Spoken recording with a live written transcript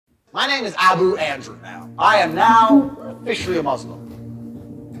My name is Abu Andrew now. I am now officially a Muslim.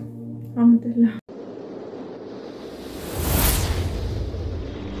 Alhamdulillah.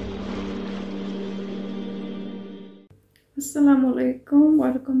 Assalamu alaikum,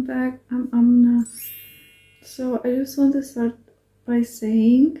 welcome back. I'm Amna. So I just want to start by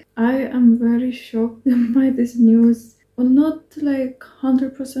saying I am very shocked by this news. Well, not like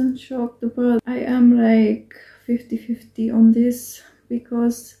 100% shocked, but I am like 50-50 on this,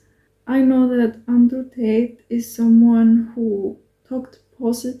 because I know that Andrew Tate is someone who talked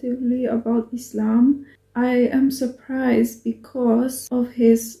positively about Islam. I am surprised because of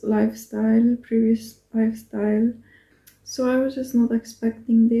his lifestyle, previous lifestyle. So I was just not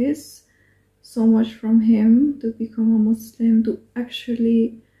expecting this so much from him, to become a Muslim, to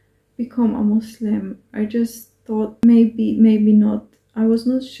actually become a Muslim. I just thought maybe not. I was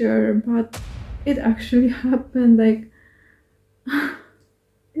not sure, but it actually happened. Like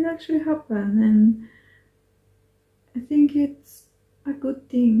it actually happened, and I think it's a good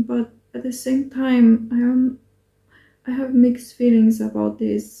thing, but at the same time I have mixed feelings about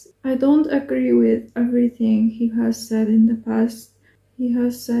this. I don't agree with everything he has said in the past. He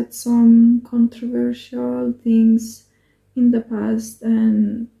has said some controversial things in the past,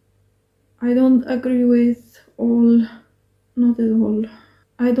 and I don't agree with all, not at all.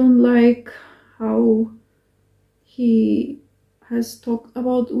 I don't like how he has talked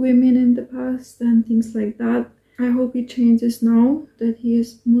about women in the past and things like that. I hope he changes now that he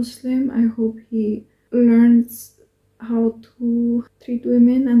is Muslim. I hope he learns how to treat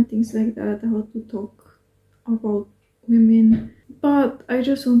women and things like that, how to talk about women. But I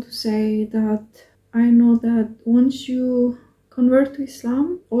just want to say that I know that once you convert to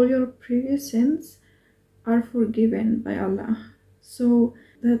Islam, all your previous sins are forgiven by Allah. So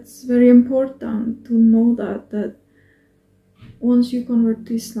that's very important to know that once you convert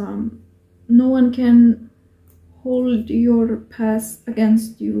to Islam, no one can hold your past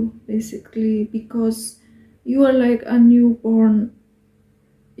against you, basically, because you are like a newborn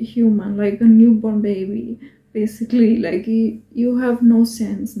human, like a newborn baby, basically. Like you have no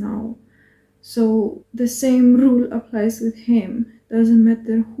sins now. So the same rule applies with him. Doesn't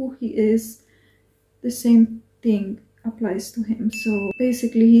matter who he is, the same thing applies to him. So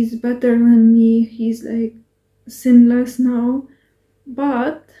basically he's better than me. He's like sinless now,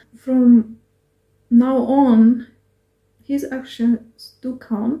 but from now on his actions do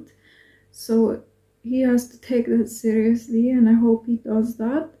count. So he has to take that seriously, and I hope he does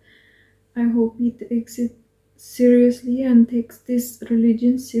that. I hope he takes it seriously and takes this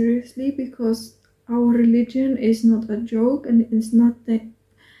religion seriously, because our religion is not a joke, and it's not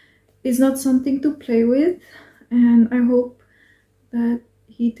something to play with. And I hope that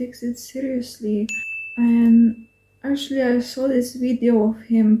he takes it seriously. And actually I saw this video of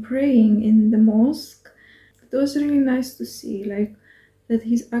him praying in the mosque. It was really nice to see, like, that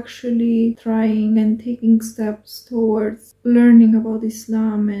he's actually trying and taking steps towards learning about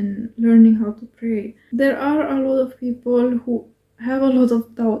Islam and learning how to pray. There are a lot of people who have a lot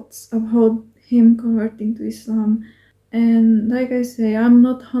of doubts about him converting to Islam, and like I say, I'm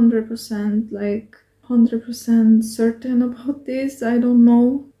not 100% certain about this. I don't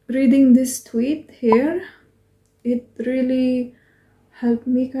know. Reading this tweet here, it really helped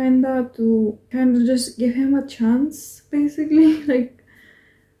me kinda to just give him a chance, basically. Like,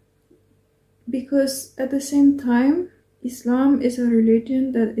 because at the same time, Islam is a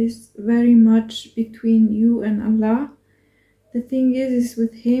religion that is very much between you and Allah. The thing is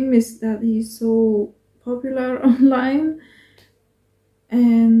with him is that he's so popular online,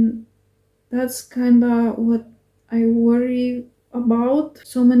 and that's kinda what I worry about.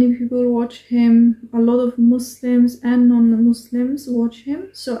 So many people watch him, a lot of Muslims and non-Muslims watch him,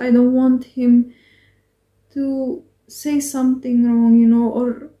 so I don't want him to say something wrong, you know,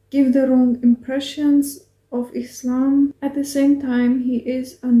 or give the wrong impressions of Islam. At the same time, he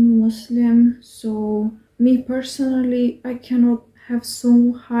is a new Muslim, so me personally, I cannot have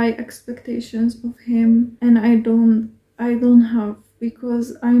so high expectations of him, and I don't have,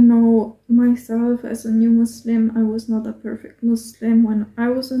 because I know myself as a new Muslim. I was not a perfect Muslim when I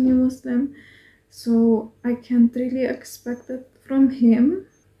was a new Muslim, so I can't really expect it from him.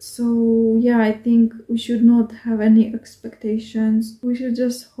 So yeah, I think we should not have any expectations. We should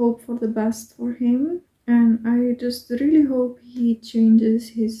just hope for the best for him, and I just really hope he changes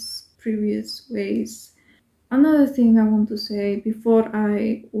his previous ways. Another thing I want to say before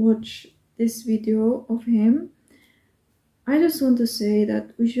I watch this video of him, I just want to say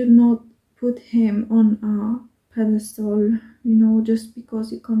that we should not put him on a pedestal, you know, just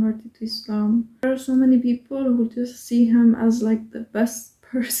because he converted to Islam. There are so many people who just see him as like the best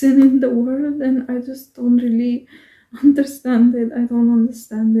person in the world, and I just don't really understand it. I don't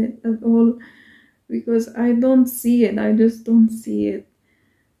understand it at all, because I don't see it. I just don't see it.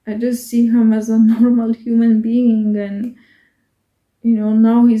 I just see him as a normal human being, and you know,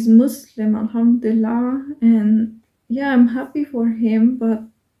 now he's Muslim, alhamdulillah, and yeah, I'm happy for him, but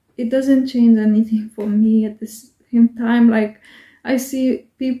it doesn't change anything for me at the same time. Like, I see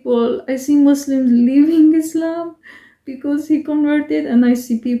Muslims leaving Islam because he converted, and I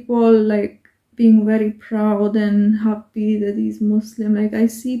see people like being very proud and happy that he's Muslim. Like, I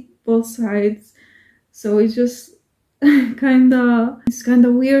see both sides, so it's just it's kind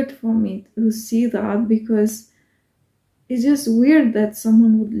of weird for me to see that, because it's just weird that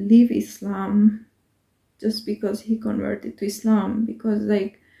someone would leave Islam just because he converted to Islam, because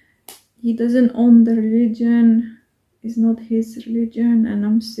like he doesn't own the religion, it's not his religion, and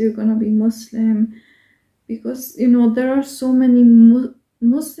I'm still gonna be Muslim. Because, you know, there are so many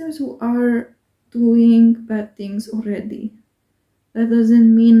Muslims who are doing bad things already. That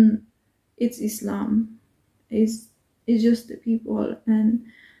doesn't mean it's Islam. It's just the people, and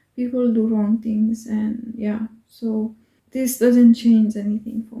people do wrong things, and yeah, so this doesn't change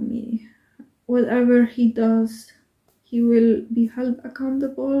anything for me. Whatever he does, he will be held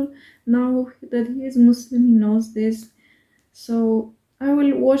accountable. Now that he is Muslim, he knows this. So I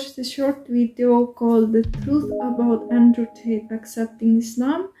will watch the short video called "The Truth About Andrew Tate Accepting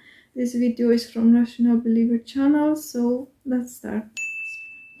Islam." This video is from Rational Believer channel, so let's start.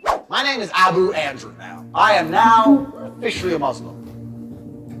 My name is Abu Andrew now. I am now officially a Muslim.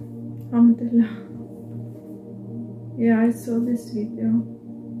 Alhamdulillah. Yeah, I saw this video.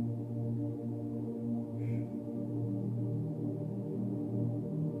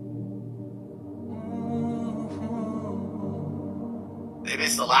 If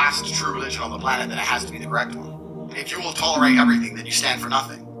it's the last true religion on the planet, then it has to be the correct one. And if you will tolerate everything, then you stand for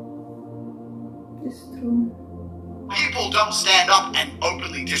nothing. It's true. People don't stand up and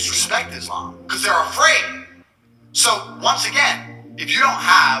openly disrespect Islam because they're afraid. So, once again, if you don't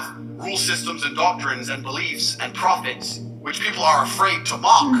have rule systems and doctrines and beliefs and prophets, which people are afraid to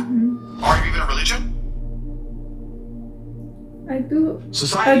mock, are you even a religion? I do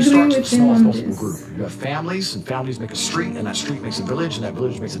Society agree starts with with the him smallest on possible this. group. You have families, and families make a street, and that street makes a village, and that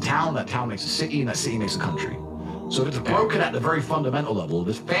village makes a town, that town makes a city, and that city makes a country. So if it's broken at the very fundamental level,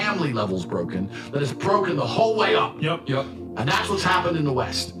 this family level's broken, then it's broken the whole way up. Yep. And that's what's happened in the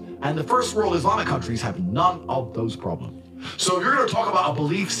West. And the first world Islamic countries have none of those problems. So if you're going to talk about a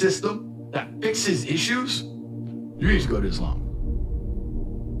belief system that fixes issues, you need to go to Islam.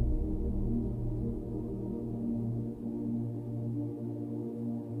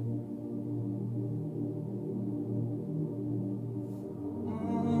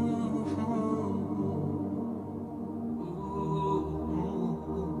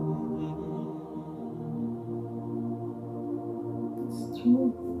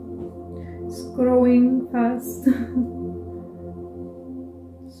 It's growing fast.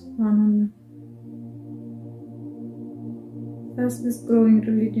 Fastest growing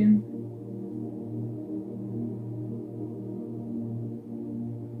religion.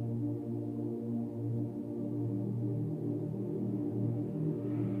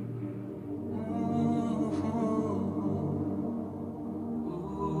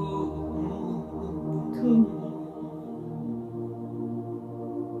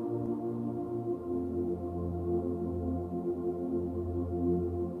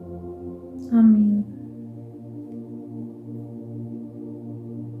 Ameen.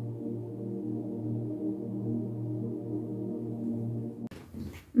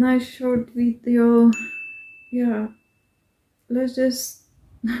 Nice short video. Yeah, let's just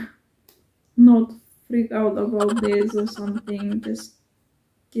not freak out about this or something. Just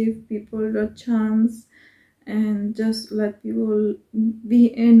give people a chance and just let people be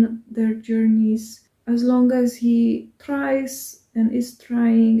in their journeys. As long as he tries and is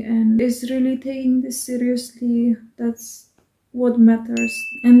trying and is really taking this seriously, that's what matters.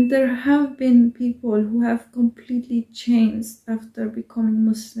 And there have been people who have completely changed after becoming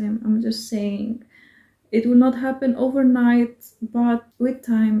Muslim. I'm just saying, it will not happen overnight, but with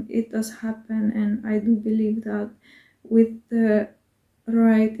time it does happen, and I do believe that with the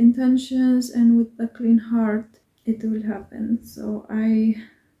right intentions and with a clean heart it will happen. So I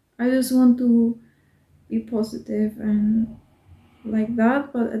just want to be positive and like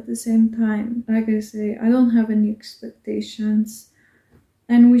that, but at the same time, like I say, I don't have any expectations,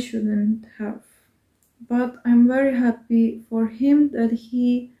 and we shouldn't have. But I'm very happy for him that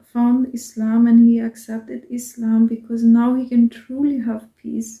he found Islam and he accepted Islam, because now he can truly have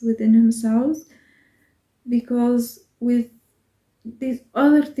peace within himself. Because with these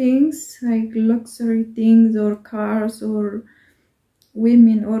other things like luxury things or cars or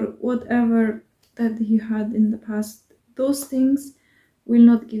women or whatever that you had in the past, those things will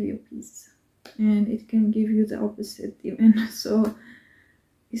not give you peace, and it can give you the opposite even. So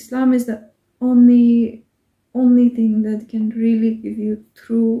Islam is the only thing that can really give you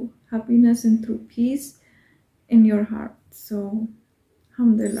true happiness and true peace in your heart. So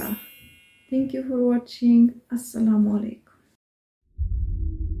alhamdulillah. Thank you for watching. Assalamu alaikum.